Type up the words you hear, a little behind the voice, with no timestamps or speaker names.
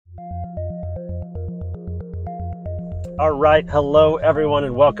All right. Hello, everyone,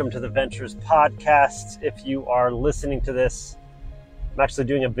 and welcome to the Ventures Podcast. If you are listening to this, I'm actually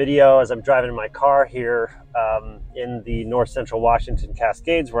doing a video as I'm driving in my car here in the north central Washington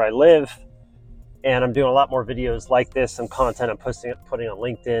Cascades where I live. And I'm doing a lot more videos like this and content I'm putting on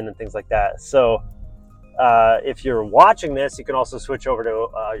LinkedIn and things like that. So if you're watching this, you can also switch over to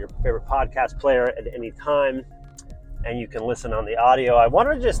your favorite podcast player at any time, and you can listen on the audio. I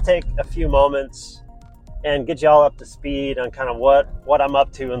wanted to just take a few moments and get you all up to speed on kind of what I'm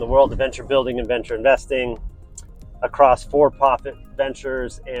up to in the world of venture building and venture investing across for-profit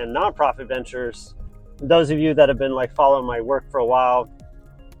ventures and nonprofit ventures. Those of you that have been following my work for a while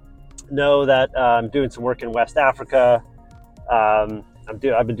know that I'm doing some work in West Africa. I've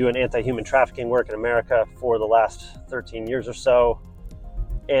been doing anti-human trafficking work in America for the last 13 years or so,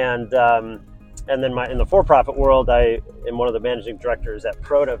 and then in the for-profit world, I am one of the managing directors at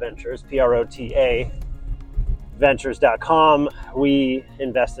Prota Ventures, Prota Ventures.com. We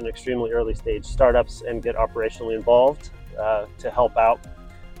invest in extremely early stage startups and get operationally involved to help out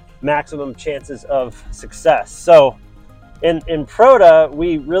maximum chances of success. So in Prota,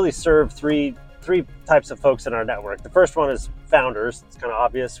 we really serve three types of folks in our network. The first one is founders. It's kind of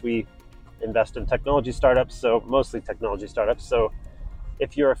obvious. We invest in technology startups, so mostly technology startups. So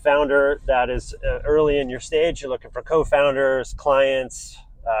if you're a founder that is early in your stage, you're looking for co-founders, clients,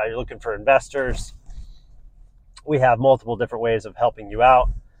 you're looking for investors, we have multiple different ways of helping you out.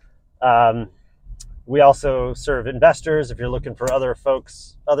 We also serve investors if you're looking for other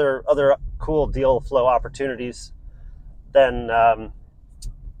folks, other cool deal flow opportunities. Then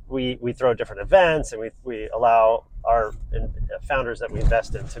we throw different events, and we allow our founders that we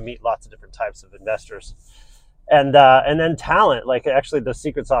invest in to meet lots of different types of investors. And then talent, actually the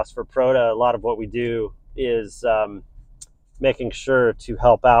secret sauce for Prota, a lot of what we do is making sure to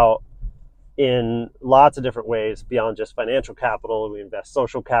help out in lots of different ways beyond just financial capital. We invest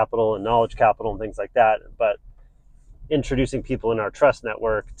social capital and knowledge capital and things like that, but introducing people in our trust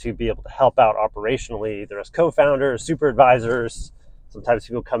network to be able to help out operationally, either as co-founders, super advisors. Sometimes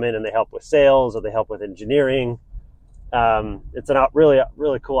people come in and they help with sales or they help with engineering. It's a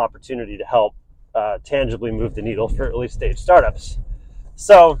really cool opportunity to help tangibly move the needle for early stage startups.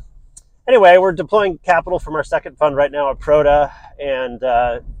 So anyway, we're deploying capital from our second fund right now at Prota, and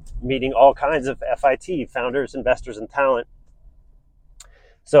meeting all kinds of FIT, founders, investors, and talent.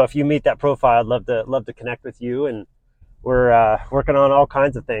 So if you meet that profile, I'd love to connect with you. And we're working on all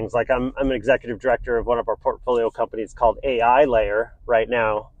kinds of things. I'm an executive director of one of our portfolio companies called AI Layer right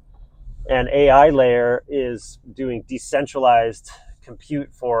now. And AI Layer is doing decentralized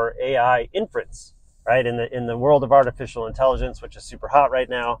compute for AI inference, right? In the world of artificial intelligence, which is super hot right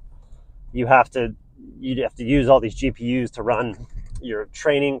now, you have to use all these GPUs to run your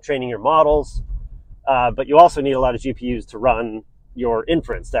training your models, but you also need a lot of GPUs to run your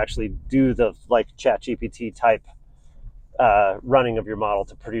inference, to actually do the ChatGPT type running of your model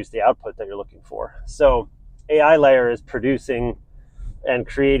to produce the output that you're looking for. So AI Layer is producing and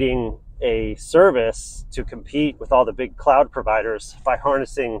creating a service to compete with all the big cloud providers by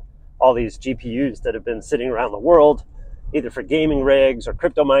harnessing all these GPUs that have been sitting around the world, either for gaming rigs or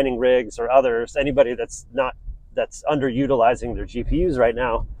crypto mining rigs or others. Anybody that's underutilizing their GPUs right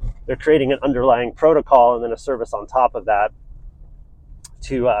now, they're creating an underlying protocol and then a service on top of that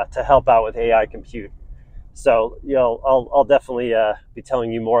to help out with AI compute. So I'll definitely be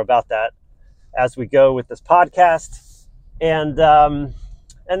telling you more about that as we go with this podcast, and then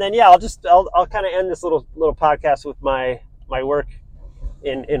I'll kind of end this little podcast with my work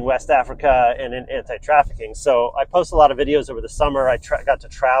in West Africa and in anti-trafficking. So I post a lot of videos over the summer. I got to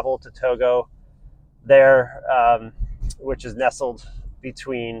travel to Togo there, which is nestled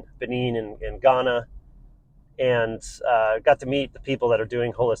between Benin and Ghana, and got to meet the people that are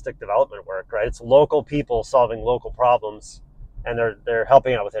doing holistic development work, right? It's local people solving local problems, and they're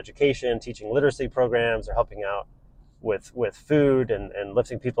helping out with education, teaching literacy programs, they're helping out with food and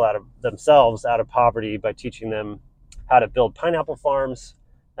lifting people out of poverty by teaching them how to build pineapple farms,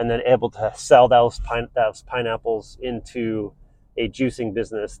 and then able to sell those pineapples into a juicing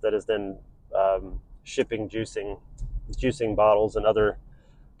business that is then shipping juicing bottles and other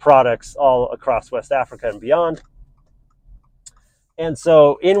products all across West Africa and beyond. And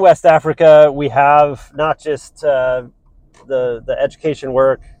so in West Africa, we have not just the education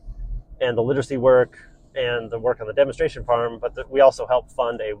work and the literacy work and the work on the demonstration farm, but we also help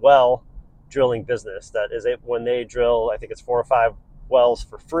fund a well drilling business that is when they drill, I think it's 4 or 5 wells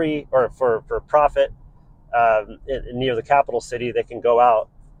for free or for profit near the capital city. They can go out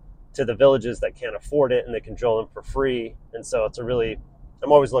to the villages that can't afford it and they can drill them for free. And so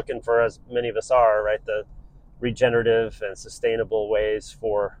I'm always looking for, as many of us are, right, the regenerative and sustainable ways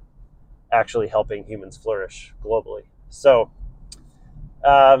for actually helping humans flourish globally. So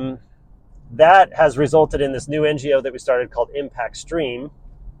that has resulted in this new NGO that we started called Impact Stream.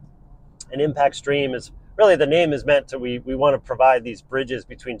 And Impact Stream is really, the name is meant to, we want to provide these bridges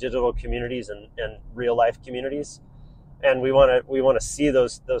between digital communities and real life communities. And we want to see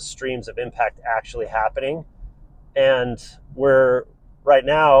those streams of impact actually happening. And we're right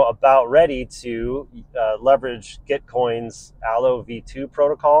now about ready to leverage Gitcoin's Allo V2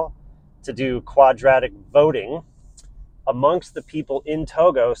 protocol to do quadratic voting amongst the people in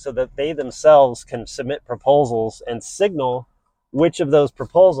Togo so that they themselves can submit proposals and signal which of those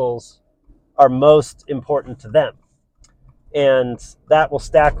proposals are most important to them. And that will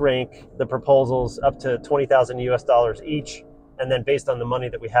stack rank the proposals up to 20,000 US dollars each. And then based on the money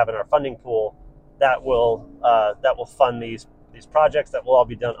that we have in our funding pool, that will fund these projects that will all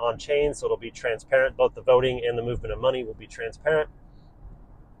be done on chain. So it'll be transparent. Both the voting and the movement of money will be transparent.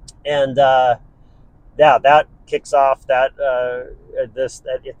 And that kicks off that at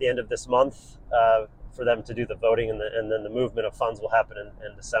the end of this month for them to do the voting, and then the movement of funds will happen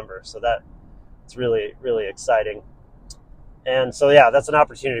in December. So it's really, really exciting. And so that's an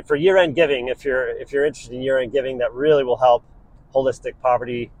opportunity for year-end giving. If you're interested in year-end giving, that really will help holistic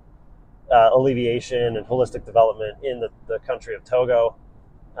poverty alleviation and holistic development in the country of Togo,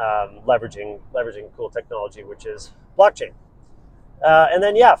 leveraging cool technology, which is blockchain. And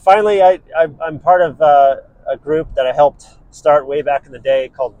then finally, I'm part of a group that I helped start way back in the day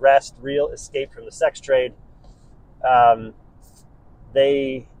called REST, Real Escape from the Sex Trade.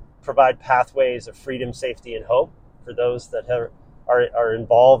 They provide pathways of freedom, safety, and hope for those that are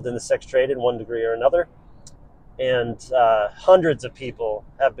involved in the sex trade in one degree or another. And hundreds of people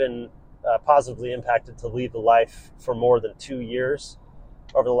have been positively impacted to leave the life for more than 2 years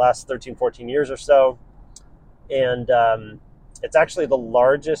over the last 13, 14 years or so. And it's actually the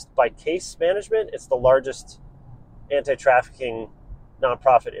largest, by case management, it's the largest anti-trafficking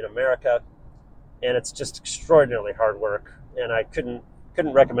nonprofit in America. And it's just extraordinarily hard work. And I couldn't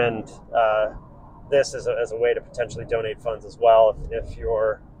recommend this as a way to potentially donate funds as well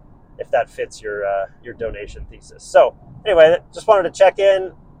if that fits your donation thesis. So anyway, just wanted to check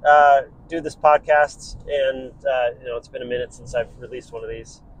in, do this podcast, and it's been a minute since I've released one of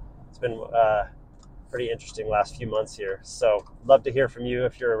these. It's been pretty interesting last few months here. So love to hear from you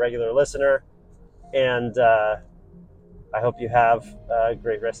if you're a regular listener, and I hope you have a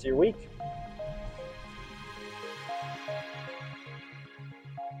great rest of your week.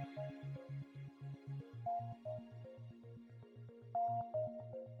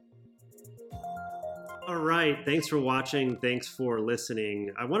 All right. Thanks for watching. Thanks for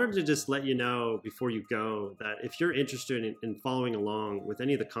listening. I wanted to just let you know before you go that if you're interested in following along with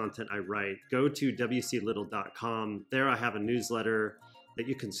any of the content I write, go to wclittle.com. There I have a newsletter that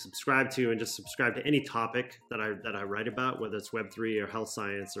you can subscribe to, and just subscribe to any topic that I write about, whether it's Web3 or health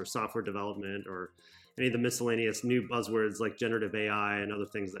science or software development or any of the miscellaneous new buzzwords like generative AI and other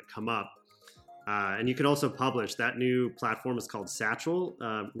things that come up. And you can also publish. That new platform is called Satchel.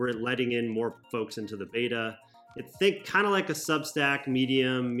 We're letting in more folks into the beta. Think kind of like a Substack,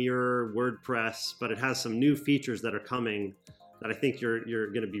 Medium, Mirror, WordPress, but it has some new features that are coming that I think you're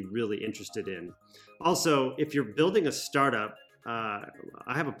going to be really interested in. Also, if you're building a startup, I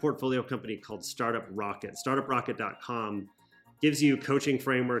have a portfolio company called Startup Rocket. StartupRocket.com gives you coaching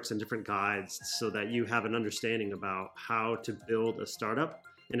frameworks and different guides so that you have an understanding about how to build a startup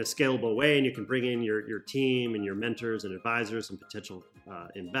in a scalable way, and you can bring in your team and your mentors and advisors and potential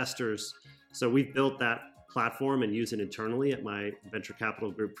investors. So we've built that platform and use it internally at my venture capital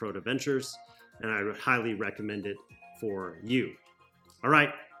group, Prota Ventures, and I would highly recommend it for you. All right,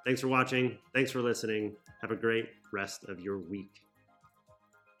 thanks for watching. Thanks for listening. Have a great rest of your week.